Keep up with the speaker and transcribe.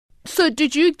So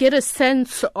did you get a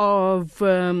sense of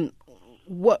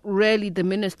what really the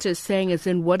minister is saying, as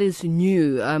in what is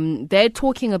new? They're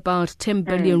talking about 10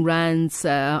 billion rands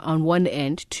on one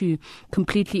end to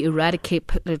completely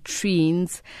eradicate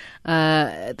latrines,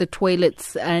 the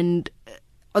toilets, and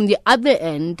on the other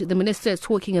end, the minister is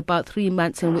talking about 3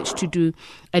 months in which to do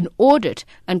an audit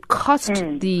and cost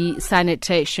the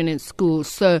sanitation in schools.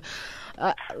 So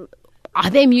are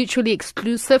they mutually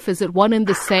exclusive? Is it one and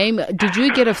the same? Did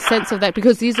you get a sense of that?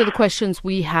 Because these are the questions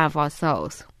we have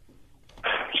ourselves.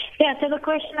 Yeah, so the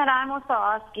question that I'm also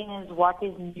asking is what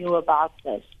is new about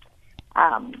this?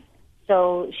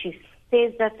 So she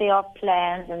says that there are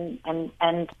plans and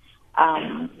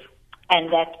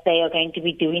that they are going to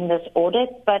be doing this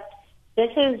audit, but they're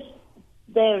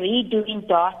redoing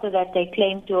data that they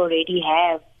claim to already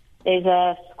have. There's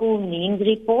a school needs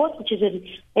report, which is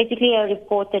basically a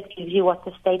report that gives you what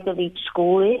the state of each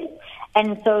school is.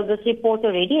 And so this report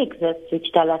already exists,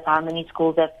 which tell us how many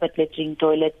schools have pit latrine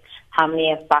toilets, how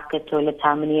many have bucket toilets,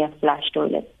 how many have flush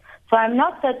toilets. So I'm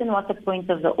not certain what the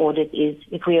point of the audit is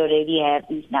if we already have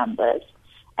these numbers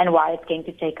and why it's going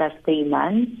to take us 3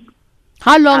 months.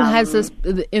 How long has this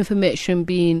information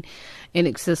been in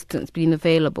existence, been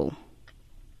available?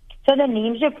 So the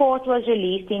NEEMS report was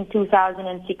released in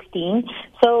 2016.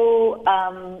 So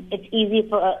it's easy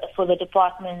for the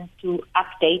department to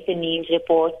update the NEEMS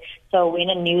report. So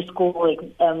when a new school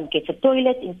gets a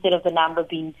toilet, instead of the number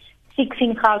being 6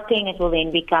 in Gauteng, it will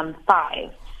then become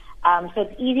 5. So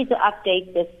it's easy to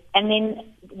update this. And then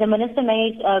the minister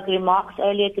made remarks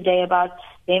earlier today about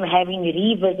them having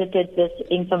revisited this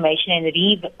information and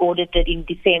re-audited in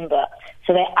December.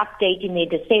 So they're updating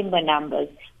their December numbers,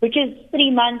 which is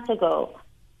 3 months ago.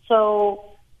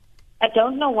 So I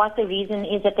don't know what the reason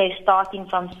is that they're starting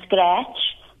from scratch.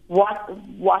 What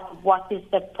is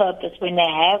the purpose when they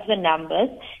have the numbers?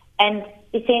 And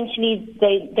essentially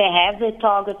they have the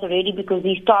targets already, because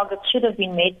these targets should have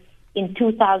been met in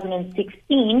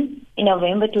 2016, in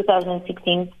November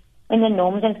 2016, when the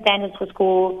norms and standards for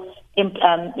school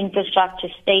infrastructure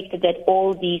stated that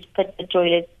all these pit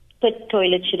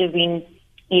toilets should have been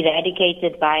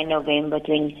eradicated by November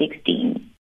 2016.